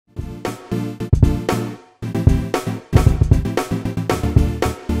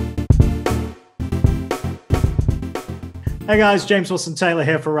Hey guys, James Wilson Taylor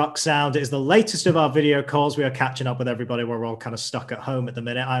here for Rock Sound. It is the latest of our video calls. We are catching up with everybody. We're all kind of stuck at home at the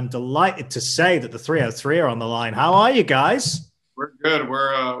minute. I'm delighted to say that the 303 are on the line. How are you guys? We're good.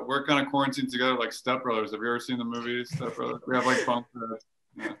 We're kind of quarantined together like Step Brothers. Have you ever seen the movie Step Brothers? We have like bunk beds.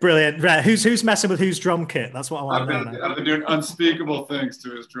 Yeah. Brilliant. Right. Who's messing with whose drum kit? That's what I want to know now. I've been doing unspeakable things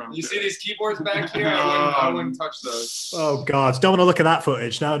to his drum You kit. see these keyboards back here? I wouldn't touch those. Oh God, don't want to look at that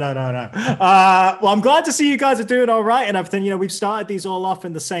footage. No. Well, I'm glad to see you guys are doing all right and everything. You know, we've started these all off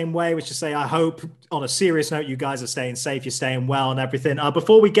in the same way, which is say, I hope on a serious note, you guys are staying safe, you're staying well and everything.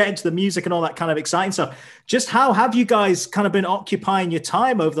 Before we get into the music and all that kind of exciting stuff, just how have you guys kind of been occupying your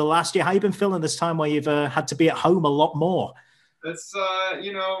time over the last year? How you been feeling this time where you've had to be at home a lot more? It's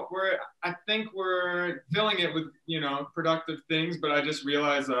I think we're filling it with productive things, but I just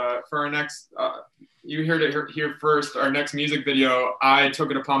realized for our next you heard it here first, our next music video, I took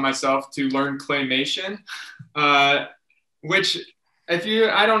it upon myself to learn claymation, which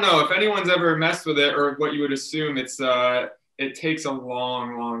I don't know if anyone's ever messed with it or what you would assume, it takes a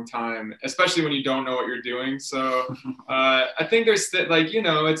long time, especially when you don't know what you're doing. So I think there's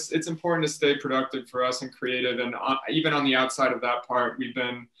it's important to stay productive for us and creative. And even on the outside of that part, we've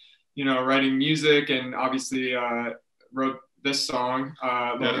been, writing music and obviously wrote this song,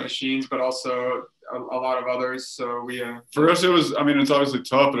 Loading Machines, but also a lot of others. So for us, it's obviously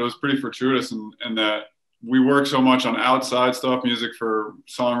tough, but it was pretty fortuitous in that we work so much on outside stuff, music for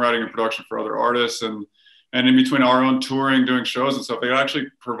songwriting and production for other artists. And in between our own touring, doing shows and stuff, they actually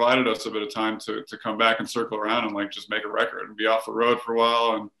provided us a bit of time to come back and circle around and like just make a record and be off the road for a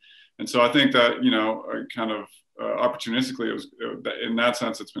while. And so I think that, kind of opportunistically, in that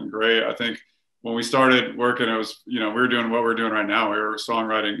sense, it's been great. I think when we started working, it was, we were doing what we're doing right now. We were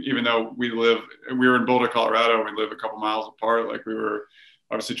songwriting, even though we were in Boulder, Colorado. We live a couple miles apart. Like we were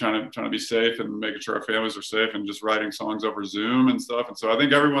obviously trying to be safe and making sure our families are safe and just writing songs over Zoom and stuff. And so I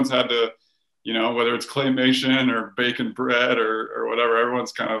think everyone's had to, whether it's claymation or baking bread or whatever,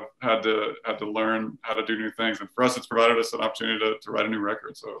 everyone's kind of had to learn how to do new things. And for us, it's provided us an opportunity to write a new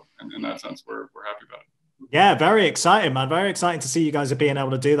record. So in that sense, we're happy about it. Yeah, very exciting, man. Very exciting to see you guys are being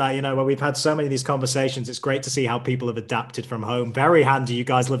able to do that. Where we've had so many of these conversations, it's great to see how people have adapted from home. Very handy. You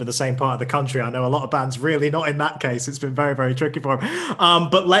guys live in the same part of the country. I know a lot of bands really not in that case. It's been very, very tricky for them.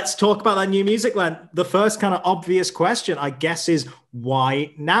 But let's talk about that new music, Len. The first kind of obvious question, I guess, is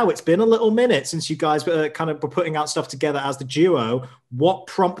why now? It's been a little minute since you guys were putting out stuff together as the duo. What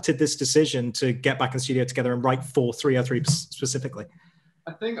prompted this decision to get back in the studio together and write for 303 specifically?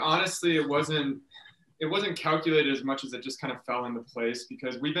 I think honestly, it wasn't calculated as much as it just kind of fell into place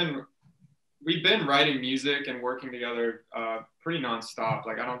because we've been writing music and working together pretty nonstop.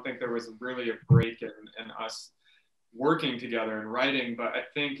 Like I don't think there was really a break in us working together and writing, but I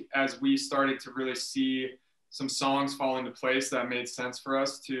think as we started to really see some songs fall into place that made sense for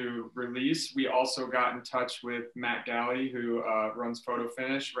us to release, we also got in touch with Matt Galley, who runs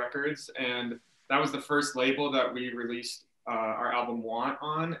Photofinish Records, and that was the first label that we released our album Want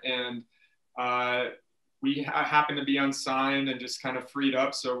on, and we happened to be unsigned and just kind of freed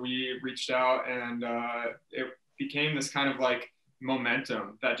up. So we reached out and it became this kind of like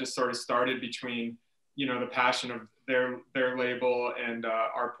momentum that just sort of started between, the passion of their label and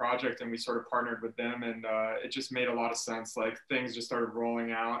our project. And we sort of partnered with them and it just made a lot of sense. Like things just started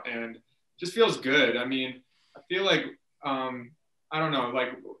rolling out and just feels good. I mean, I feel like, I don't know, like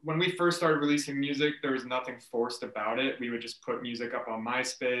when we first started releasing music, there was nothing forced about it. We would just put music up on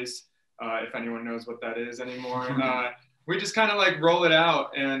MySpace. If anyone knows what that is anymore. We just kind of like roll it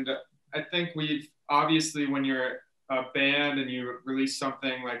out. And I think we've obviously, when you're a band and you release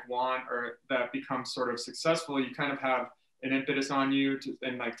something like Want or that becomes sort of successful, you kind of have an impetus on you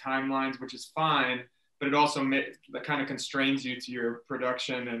and like timelines, which is fine, but it also that kind of constrains you to your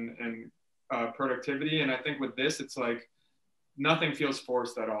production and productivity. And I think with this, it's like nothing feels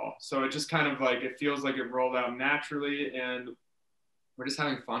forced at all. So it just kind of like, it feels like it rolled out naturally and we're just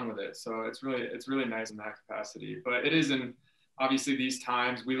having fun with it. So it's really nice in that capacity, but it is in obviously these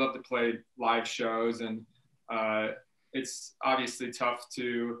times we love to play live shows and it's obviously tough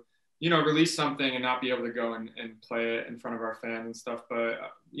to, release something and not be able to go and play it in front of our fans and stuff. But,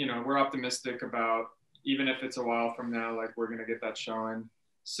 we're optimistic about, even if it's a while from now, like we're going to get that showing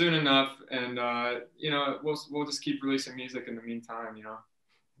soon enough. And, we'll just keep releasing music in the meantime,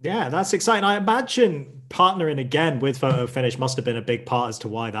 Yeah, that's exciting. I imagine partnering again with Photofinish must have been a big part as to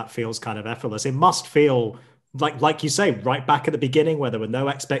why that feels kind of effortless. It must feel like you say, right back at the beginning where there were no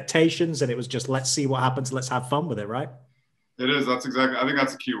expectations and it was just, let's see what happens. Let's have fun with it, right? It is. I think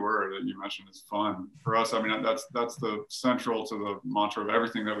that's a key word that you mentioned is fun. For us, I mean, that's the central to the mantra of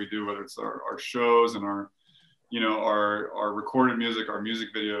everything that we do, whether it's our shows and our you know, our recorded music, our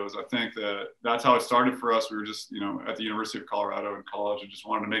music videos. I think that's how it started for us. We were just, you know, at the University of Colorado in college and just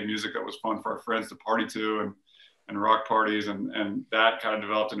wanted to make music that was fun for our friends to party to and rock parties. And that kind of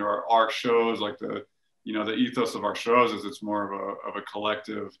developed into our shows, like the ethos of our shows is it's more of a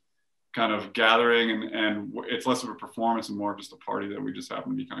collective kind of gathering, and it's less of a performance and more of just a party that we just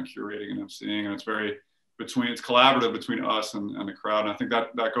happen to be kind of curating and emceeing. And it's it's collaborative between us and the crowd. And I think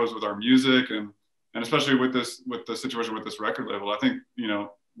that goes with our music and especially with the situation with this record label. I think, you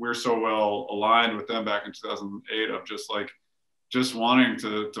know, we're so well aligned with them back in 2008 of just wanting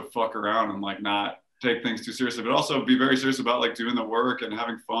to fuck around and like not take things too seriously, but also be very serious about like doing the work and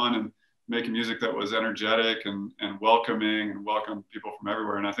having fun and making music that was energetic and welcoming and welcome people from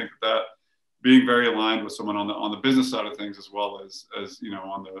everywhere. And I think that being very aligned with someone on the business side of things as well as you know,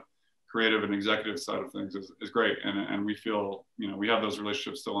 on the creative and executive side of things is great. And we feel, you know, we have those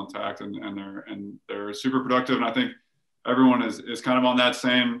relationships still intact and they're super productive. And I think everyone is kind of on that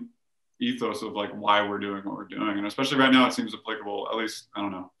same ethos of like why we're doing what we're doing. And especially right now, it seems applicable, at least, I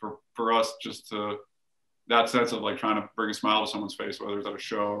don't know, for us, just to that sense of like trying to bring a smile to someone's face, whether it's at a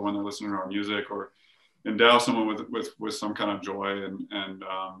show or when they're listening to our music, or endow someone with some kind of joy and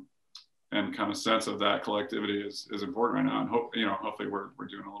kind of sense of that collectivity is important right now. And hopefully we're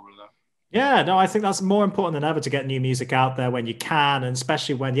doing a little bit of that. Yeah, no, I think that's more important than ever to get new music out there when you can, and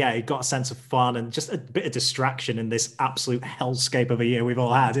especially when, you've got a sense of fun and just a bit of distraction in this absolute hellscape of a year we've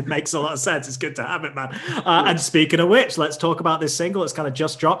all had. It makes a lot of sense. It's good to have it, man. And speaking of which, let's talk about this single. It's kind of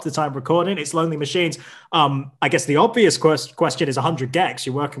just dropped the time of recording. It's Lonely Machines. I guess the obvious question is 100 Gecs.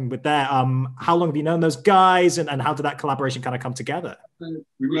 You're working with there. How long have you known those guys, and how did that collaboration kind of come together? We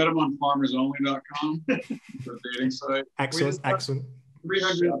met them on farmersonly.com, the dating site. Excellent.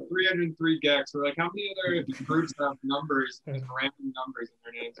 303 Gecs. We're like, how many other groups have numbers, random numbers in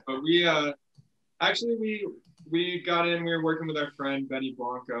their names? But we got in. We were working with our friend Benny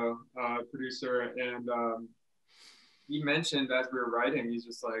Blanco, producer, and he mentioned as we were writing, he's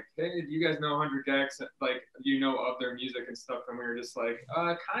just like, hey, do you guys know 100 Gecs? Like, you know of their music and stuff? And we were just like,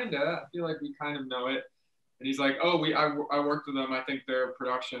 kinda. I feel like we kind of know it. And he's like, I worked with them. I think their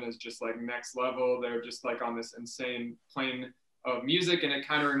production is just like next level. They're just like on this insane plane of music, and it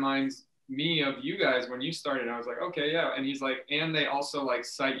kind of reminds me of you guys when you started. I was like, okay, yeah. And he's like, and they also like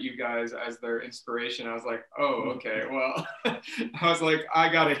cite you guys as their inspiration. I was like, oh, okay, well. I was like,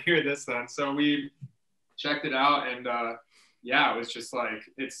 I gotta hear this then. So we checked it out, and it was just like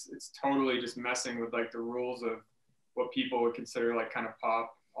it's totally just messing with like the rules of what people would consider like kind of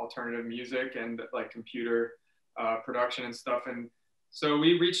pop alternative music and like computer production and stuff. And so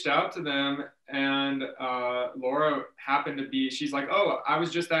we reached out to them, and Laura happened to be, she's like, oh, I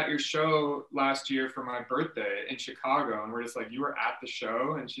was just at your show last year for my birthday in Chicago. And we're just like, you were at the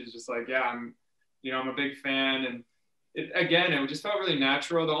show? And she's just like, yeah, I'm a big fan. And it just felt really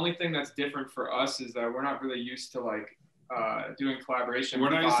natural. The only thing that's different for us is that we're not really used to like doing collaboration.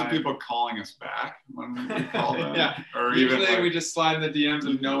 We're not used to people calling us back when we call them. Yeah. Or usually even we just slide in the DMs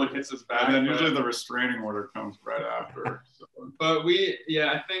and no one hits us back. And then usually the restraining order comes right after. So. But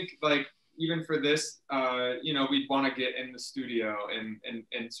I think like even for this, we'd want to get in the studio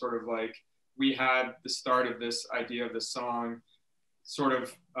and sort of like we had the start of this idea of the song. Sort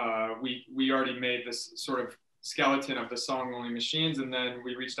of we already made this sort of skeleton of the song Lonely Machines, and then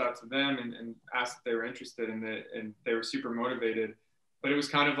we reached out to them and asked if they were interested in it, and they were super motivated. But it was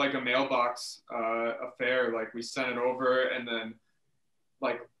kind of like a mailbox affair. Like we sent it over, and then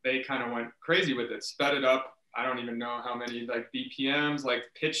like they kind of went crazy with it, sped it up. I don't even know how many like BPMs, like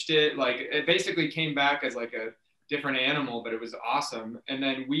pitched it. Like it basically came back as like a different animal, but it was awesome. And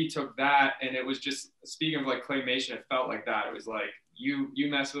then we took that, and it was just, speaking of like claymation, it felt like that. It was like you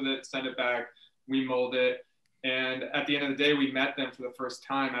mess with it, send it back, we mold it. And at the end of the day, we met them for the first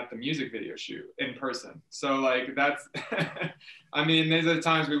time at the music video shoot in person. So like that's, I mean, these are the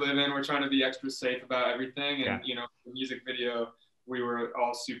times we live in. We're trying to be extra safe about everything. And, the music video, we were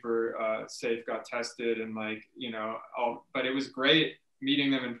all super safe, got tested and like, but it was great meeting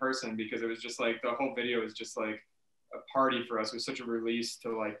them in person, because it was just like, the whole video was just like a party for us. It was such a release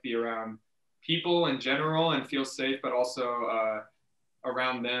to like be around people in general and feel safe, but also,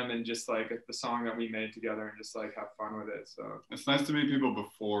 around them and just like the song that we made together and just like have fun with it. So it's nice to meet people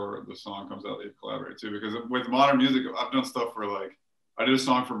before the song comes out that you collaborate too, because with modern music, I've done stuff where like I did a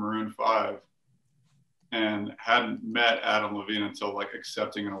song for Maroon 5 and hadn't met Adam Levine until like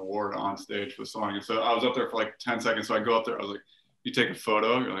accepting an award on stage for the song. And so I was up there for like 10 seconds. So I go up there, I was like, you take a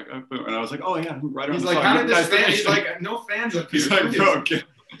photo, you're like, oh, and I was like, oh yeah, right on. He's the like, song. how did this fan? He's like, no fans up here. He's like, bro, okay.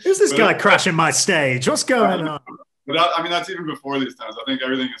 Who's this guy crashing my stage? What's going on? But I mean, that's even before these times. I think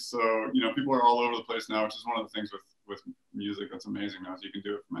everything is so, you know, people are all over the place now, which is one of the things with music that's amazing now, is you can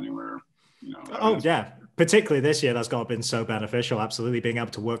do it from anywhere. You know, oh yeah, particularly this year, that's got been so beneficial. Absolutely, being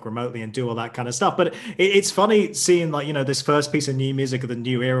able to work remotely and do all that kind of stuff. But it's funny seeing, like, you know, this first piece of new music of the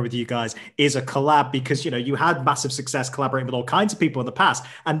new era with you guys is a collab, because, you know, you had massive success collaborating with all kinds of people in the past,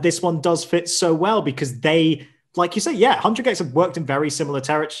 and this one does fit so well because they, like you say, yeah, 100 Gecs have worked in very similar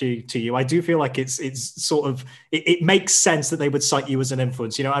territory to you. I do feel like it's sort of, it makes sense that they would cite you as an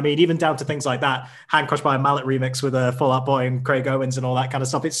influence. You know, I mean, even down to things like that Hand Crushed by a Mallet remix with a Fall Out Boy and Craig Owens and all that kind of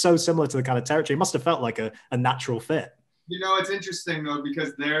stuff. It's so similar to the kind of territory. It must have felt like a natural fit. You know, it's interesting though,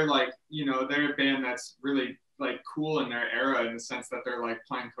 because they're like, you know, they're a band that's really like cool in their era, in the sense that they're like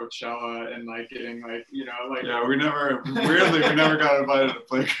playing Coachella and like getting like, you know, like, yeah, we never got invited to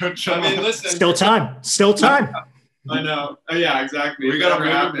play Coachella. I mean, listen, still time. I know. Yeah, exactly. We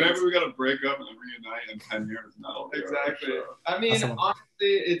gotta maybe we gotta break up and then reunite in 10 years, and that'll be exactly. I mean, honestly,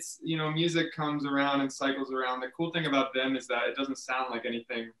 it's, you know, music comes around and cycles around. The cool thing about them is that it doesn't sound like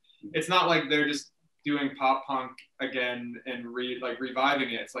anything. It's not like they're just doing pop punk again and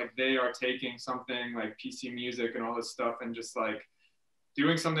reviving it. It's like they are taking something like PC music and all this stuff and just like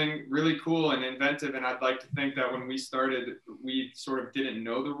doing something really cool and inventive. And I'd like to think that when we started, we sort of didn't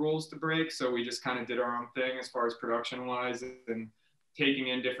know the rules to break. So we just kind of did our own thing as far as production wise, and taking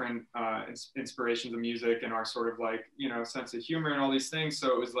in different inspirations of music and our sort of like, you know, sense of humor and all these things. So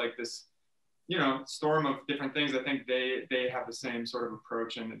it was like this, you know, storm of different things. I think they have the same sort of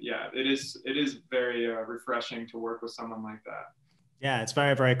approach, and yeah, it is very refreshing to work with someone like that. Yeah, it's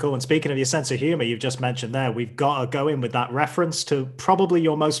very, very cool. And speaking of your sense of humor, you've just mentioned there, we've got to go in with that reference to probably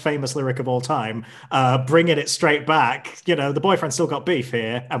your most famous lyric of all time, bringing it straight back. You know, the boyfriend still got beef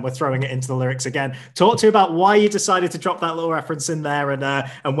here, and we're throwing it into the lyrics again. Talk to me about why you decided to drop that little reference in there,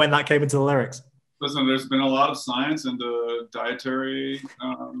 and when that came into the lyrics. Listen, there's been a lot of science into dietary,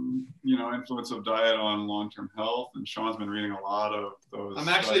 you know, influence of diet on long-term health, and Sean's been reading a lot of those. I'm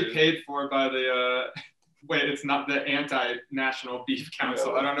actually paid for by the, wait, it's not the Anti-National Beef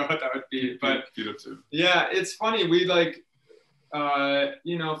Council. Yeah. I don't know what that would be, but yeah, it's funny. We like,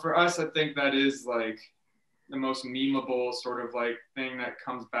 you know, for us, I think that is like the most memeable sort of like thing that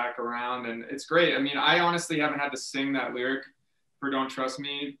comes back around, and it's great. I mean, I honestly haven't had to sing that lyric for Don't Trust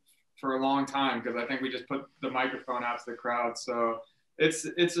Me for a long time, because I think we just put the microphone out to the crowd. So it's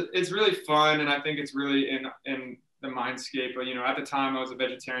really fun, and I think it's really in the mindscape. But, you know, at the time I was a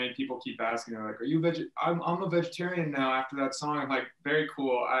vegetarian. People keep asking, they're like, "Are you I'm a vegetarian now after that song." I'm like, very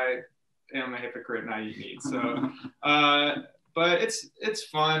cool. I am a hypocrite and I eat meat. So, but it's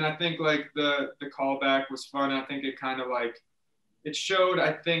fun. I think like the callback was fun. I think it kind of like, it showed,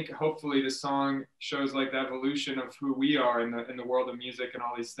 I think, hopefully the song shows like the evolution of who we are in the world of music and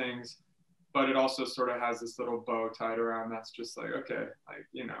all these things. But it also sort of has this little bow tied around that's just like, okay, like,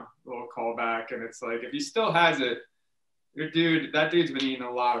 you know, a little callback. And it's like, if he still has it, that dude's been eating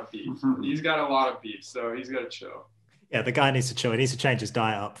a lot of beef. He's got a lot of beef, so he's got to chill. Yeah, the guy needs to chill. He needs to change his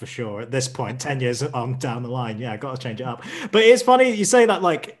diet up for sure. At this point, 10 years on down the line, yeah, got to change it up. But it's funny you say that,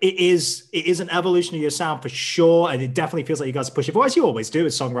 like, it is an evolution of your sound for sure, and it definitely feels like you guys are pushing forward, as you always do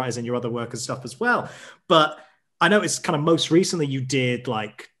as songwriters and your other work and stuff as well. But I know it's kind of most recently you did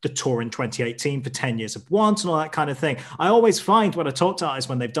like the tour in 2018 for 10 Years of Want and all that kind of thing. I always find when I talk to artists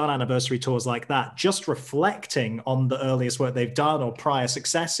when they've done anniversary tours like that, just reflecting on the earliest work they've done or prior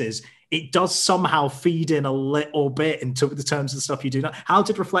successes, it does somehow feed in a little bit into the terms of the stuff you do now. How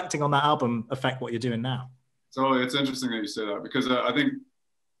did reflecting on that album affect what you're doing now? So it's interesting that you say that, because I think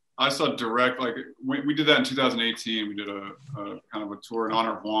I saw direct, like we did that in 2018. We did a kind of a tour in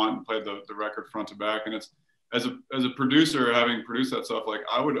honor of Want and played the record front to back. And it's, as a producer, having produced that stuff, like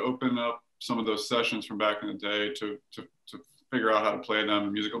I would open up some of those sessions from back in the day to figure out how to play them,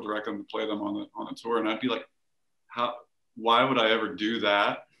 and musical direct them to play them on the tour. And I'd be like, why would I ever do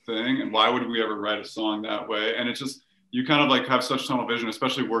that thing? And why would we ever write a song that way? And it's just, you kind of like have such tunnel vision,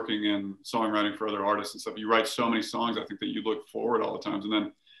 especially working in songwriting for other artists and stuff. You write so many songs, I think, that you look forward all the times. And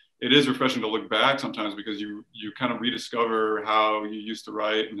then it is refreshing to look back sometimes, because you kind of rediscover how you used to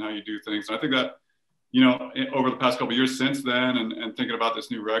write and how you do things. And I think that, you know, over the past couple of years since then, and thinking about this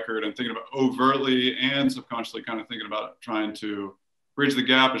new record and thinking about overtly and subconsciously kind of thinking about trying to bridge the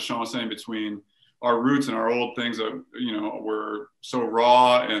gap, as Sean was saying, between our roots and our old things that, you know, were so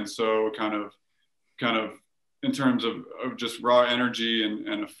raw and so kind of in terms of just raw energy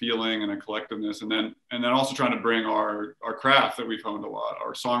and a feeling and a collectiveness. And then also trying to bring our craft that we've honed a lot,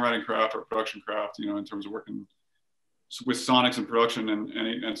 our songwriting craft, our production craft, you know, in terms of working with sonics and production and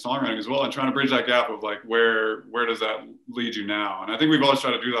songwriting as well, and trying to bridge that gap of like, where does that lead you now? And I think we've always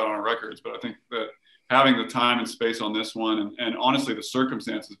tried to do that on our records, but I think that having the time and space on this one, and honestly, the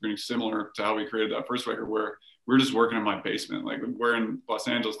circumstances being similar to how we created that first record, where we're just working in my basement. Like, we're in Los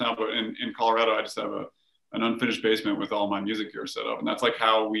Angeles now, but in Colorado, I just have an unfinished basement with all my music gear set up. And that's like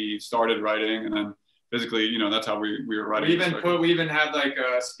how we started writing. And then physically, you know, that's how we were writing. We even had like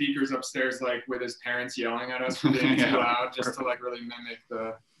speakers upstairs, like with his parents yelling at us for being too loud, just to like really mimic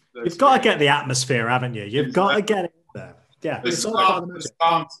the You've got to get the atmosphere, haven't you? You've got to get it there. Yeah. Shut up.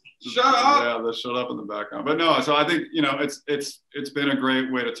 Yeah, the shut up in the background. But no, so I think, you know, it's been a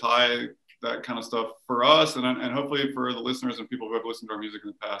great way to tie that kind of stuff for us, and hopefully for the listeners and people who have listened to our music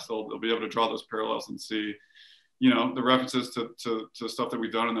in the past, they'll be able to draw those parallels and see, you know, the references to stuff that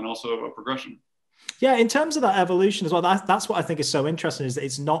we've done, and then also a progression. Yeah, in terms of that evolution as well, that's what I think is so interesting, is that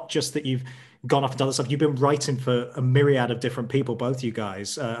it's not just that you've gone off and done this stuff. You've been writing for a myriad of different people, both you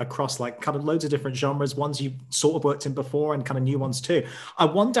guys, across like kind of loads of different genres, ones you sort of worked in before and kind of new ones too. I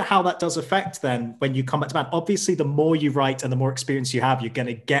wonder how that does affect then when you come back to band. Obviously, the more you write and the more experience you have, you're going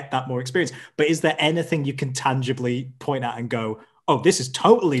to get that more experience. But is there anything you can tangibly point at and go, oh, this is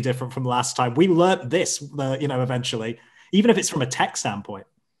totally different from last time. We learned this, you know, eventually, even if it's from a tech standpoint.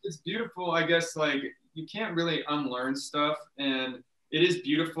 It's beautiful, I guess. Like, you can't really unlearn stuff, and it is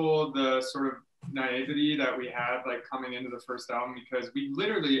beautiful, the sort of naivety that we had like coming into the first album, because we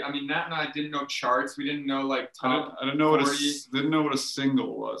literally, I mean, Nat and I didn't know charts. We didn't know like top. I didn't know what a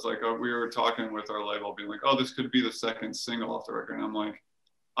single was. Like, we were talking with our label, being like, oh, this could be the second single off the record. And I'm like,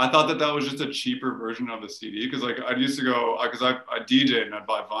 I thought that was just a cheaper version of the CD, because like I used to go, because I DJ'd and I'd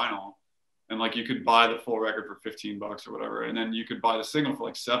buy vinyl. And like, you could buy the full record for $15 or whatever. And then you could buy the single for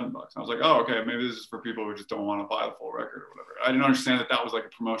like $7. And I was like, oh, okay, maybe this is for people who just don't want to buy the full record or whatever. I didn't understand that was like a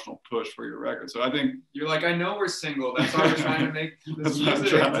promotional push for your record. So I think you're like, I know we're single. That's why we're trying to make this music.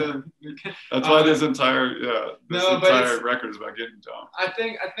 That's why this entire record is about getting dumb. I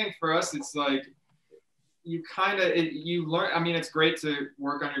think for us, it's like, you learn. I mean, it's great to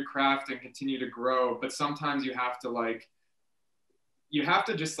work on your craft and continue to grow, but sometimes you have to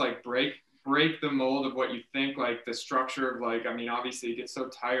just like break the mold of what you think, like the structure of like, I mean, obviously it gets so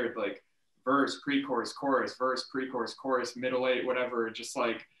tired, like verse, pre-chorus, chorus, verse, pre-chorus, chorus, middle eight, whatever, just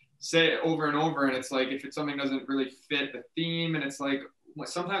like say it over and over. And it's like, if something doesn't really fit the theme, and it's like,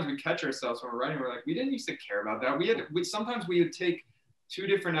 sometimes we catch ourselves when we're writing, we're like, we didn't used to care about that. Sometimes we would take two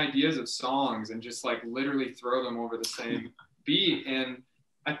different ideas of songs and just like literally throw them over the same beat. And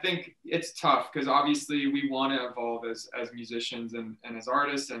I think it's tough, because obviously we want to evolve as musicians and as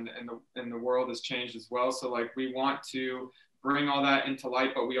artists, and the world has changed as well. So like, we want to bring all that into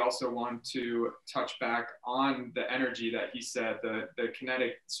light, but we also want to touch back on the energy that he said, the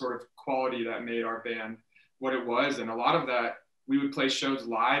kinetic sort of quality that made our band what it was. And a lot of that, we would play shows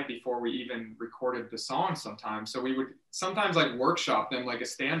live before we even recorded the song sometimes. So we would sometimes like workshop them like a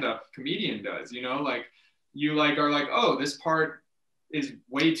stand-up comedian does, you know, like you like are like, oh, this part is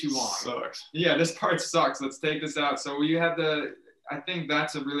way too long. Sucks. Yeah, this part sucks. Let's take this out. So you have I think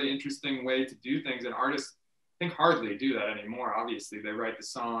that's a really interesting way to do things. And artists, I think, hardly do that anymore. Obviously, they write the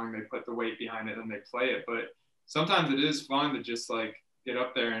song, they put the weight behind it, and they play it. But sometimes it is fun to just like get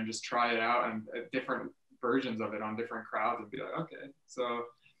up there and just try it out, and different versions of it on different crowds, and be like, okay. So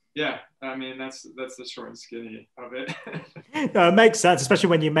yeah, I mean, that's the short and skinny of it. No, it makes sense, especially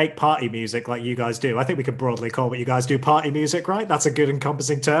when you make party music like you guys do. I think we could broadly call what you guys do party music, right? That's a good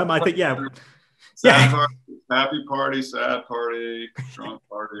encompassing term. I think, yeah. Party, happy party, sad party, drunk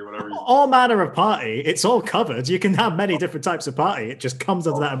party, whatever. All manner of party. It's all covered. You can have many different types of party. It just comes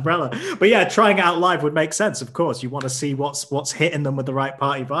under that umbrella. But yeah, trying it out live would make sense. Of course, you want to see what's hitting them with the right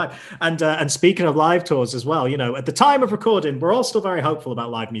party vibe. And speaking of live tours as well, you know, at the time of recording, we're all still very hopeful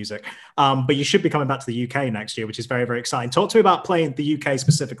about live music. But you should be coming back to the UK next year, which is very, very exciting. Talk to me about playing the UK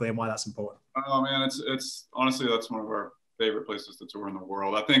specifically and why that's important. Oh man, it's honestly, that's one of our favorite places to tour in the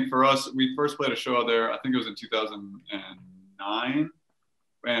world. I think for us, we first played a show out there, I think it was in 2009.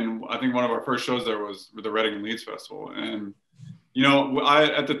 And I think one of our first shows there was with the Reading and Leeds Festival. And, you know,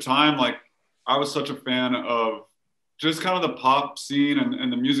 at the time, like, I was such a fan of just kind of the pop scene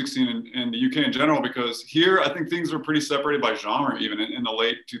and the music scene in the UK in general, because here, I think things were pretty separated by genre, even in the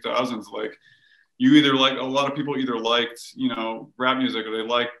late 2000s. Like, you either like, a lot of people either liked, you know, rap music, or they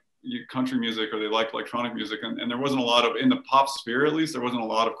liked country music, or they liked electronic music, and there wasn't a lot of, in the pop sphere at least, there wasn't a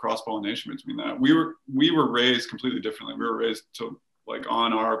lot of cross-pollination between that. We were raised completely differently. We were raised to like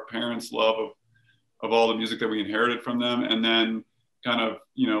on our parents' love of all the music that we inherited from them, and then kind of,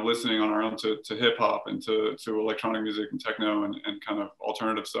 you know, listening on our own to hip hop and to electronic music and techno and kind of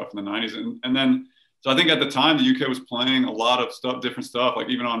alternative stuff in the 90s. And then, so I think at the time the UK was playing a lot of stuff, different stuff, like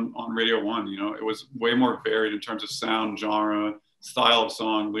even on Radio 1, you know, it was way more varied in terms of sound, genre, style of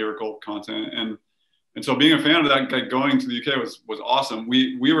song, lyrical content. And And so being a fan of that, like going to the UK was awesome.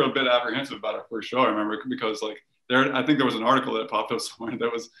 We were a bit apprehensive about our first show, I remember, because like I think there was an article that popped up somewhere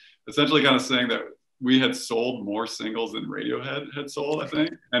that was essentially kind of saying that we had sold more singles than Radiohead had sold, I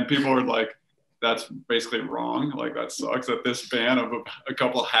think. And people were like, that's basically wrong. Like, that sucks that this band of a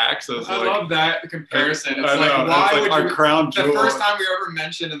couple hacks. I love that comparison. It's I like, know, why like would our you, crown jewel. the first time we ever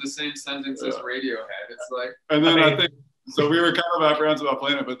mentioned in the same sentence as Radiohead, it's like. And then I think, so we were kind of apprehensive about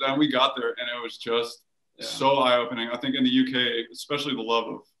playing it, but then we got there and it was just so eye-opening. I think in the UK, especially the love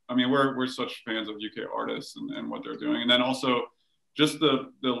of, I mean, we're such fans of UK artists and what they're doing. And then also just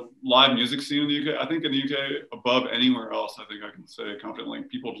the live music scene in the UK. I think in the UK, above anywhere else, I think I can say confidently,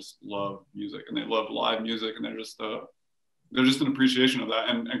 people just love music and they love live music, and they're just an appreciation of that.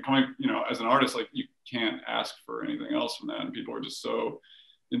 And coming, you know, as an artist, like, you can't ask for anything else from that. And people are just so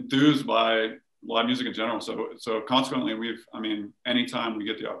enthused by live music in general. So consequently, anytime we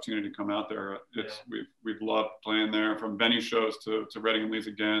get the opportunity to come out there, we've loved playing there, from venue shows to Reading and Leeds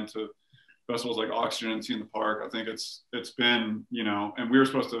again, to festivals like Oxygen and Tea in the Park. I think it's been, you know, and we were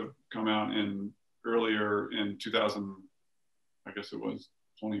supposed to come out earlier in 2000, I guess it was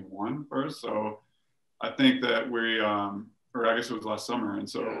 21 first. So I think that or I guess it was last summer. And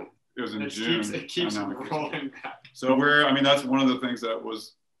so it was in June. It keeps rolling back. So that's one of the things that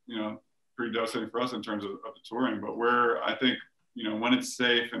was, you know, pretty devastating for us in terms of the touring. But I think, you know, when it's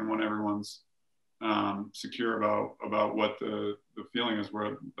safe and when everyone's secure about what the feeling is,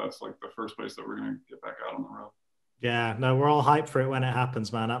 that's like the first place that we're going to get back out on the road. Yeah, no, we're all hyped for it when it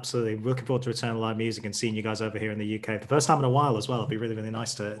happens, man. Absolutely. Looking forward to returning live music and seeing you guys over here in the UK. The first time in a while as well. It'll be really, really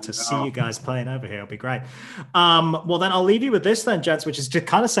nice to see you guys playing over here. It'll be great. Well, then I'll leave you with this then, gents, which is to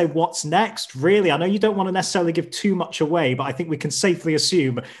kind of say what's next, really. I know you don't want to necessarily give too much away, but I think we can safely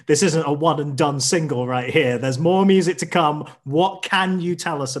assume this isn't a one and done single right here. There's more music to come. What can you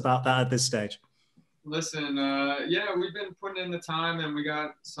tell us about that at this stage? Listen, we've been putting in the time, and we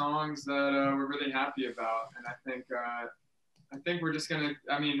got songs that we're really happy about. And I think we're just gonna.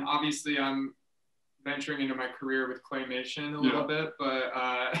 I mean, obviously, I'm venturing into my career with claymation a little bit, but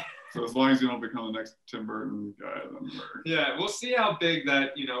so as long as you don't become the next Tim Burton guy, then we'll see how big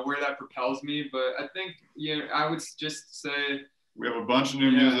that, you know, where that propels me. But I think, I would just say, we have a bunch of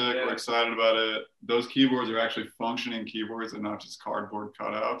new music. We're excited about it. Those keyboards are actually functioning keyboards and not just cardboard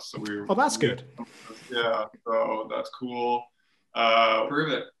cutouts. So that's good. Yeah, so that's cool.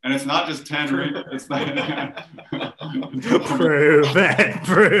 Prove it. And it's not just 10. It's not. Prove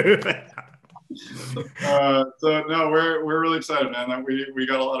it. So no, we're really excited, man. That we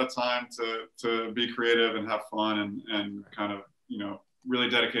got a lot of time to be creative and have fun and kind of, you know, really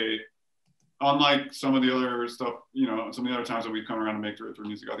dedicate. Unlike some of the other stuff, you know, some of the other times that we've come around to make director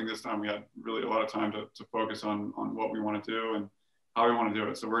music, I think this time we had really a lot of time to focus on what we want to do and how we want to do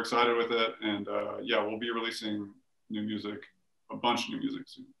it. So we're excited with it. And we'll be releasing new music, a bunch of new music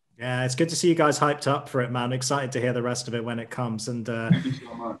soon. Yeah, it's good to see you guys hyped up for it, man. Excited to hear the rest of it when it comes. And thank you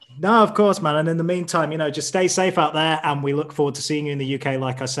so much. No, of course, man. And in the meantime, you know, just stay safe out there. And we look forward to seeing you in the UK,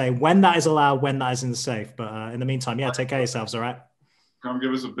 like I say, when that is allowed, when that is in the safe. But in the meantime, take care of yourselves, all right? Come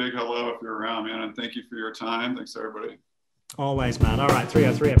give us a big hello if you're around, man. And thank you for your time. Thanks, everybody. Always, man. All right,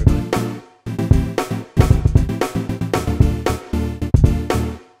 303, everybody.